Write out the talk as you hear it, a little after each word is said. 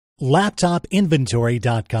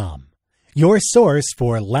LaptopInventory.com, your source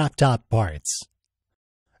for laptop parts.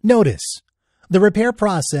 Notice, the repair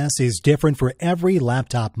process is different for every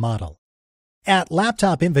laptop model. At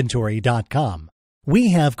LaptopInventory.com,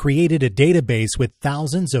 we have created a database with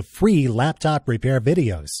thousands of free laptop repair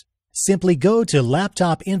videos. Simply go to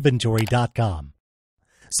LaptopInventory.com.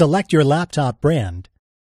 Select your laptop brand,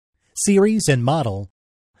 series and model,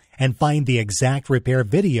 and find the exact repair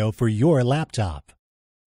video for your laptop.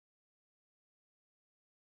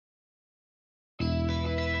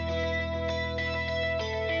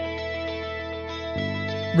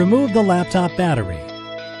 Remove the laptop battery.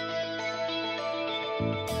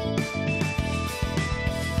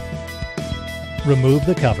 Remove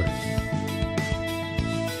the cover.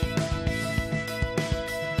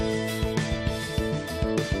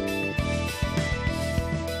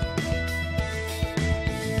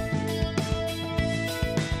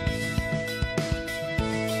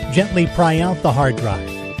 Gently pry out the hard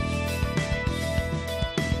drive.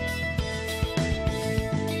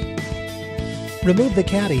 Remove the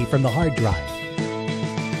caddy from the hard drive.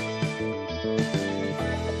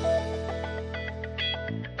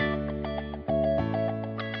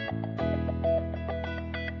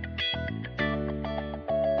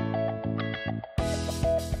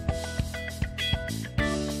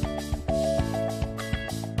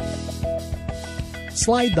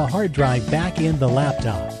 Slide the hard drive back in the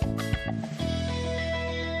laptop.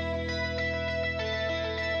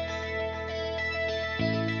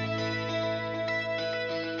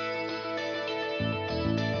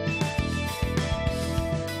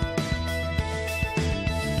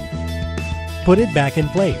 Put it back in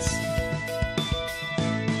place.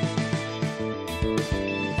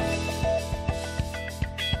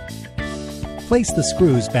 Place the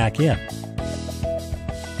screws back in.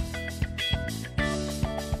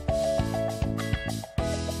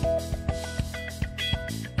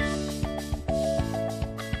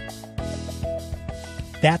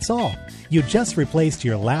 That's all. You just replaced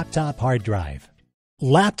your laptop hard drive.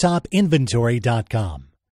 LaptopInventory.com,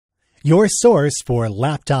 your source for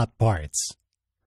laptop parts.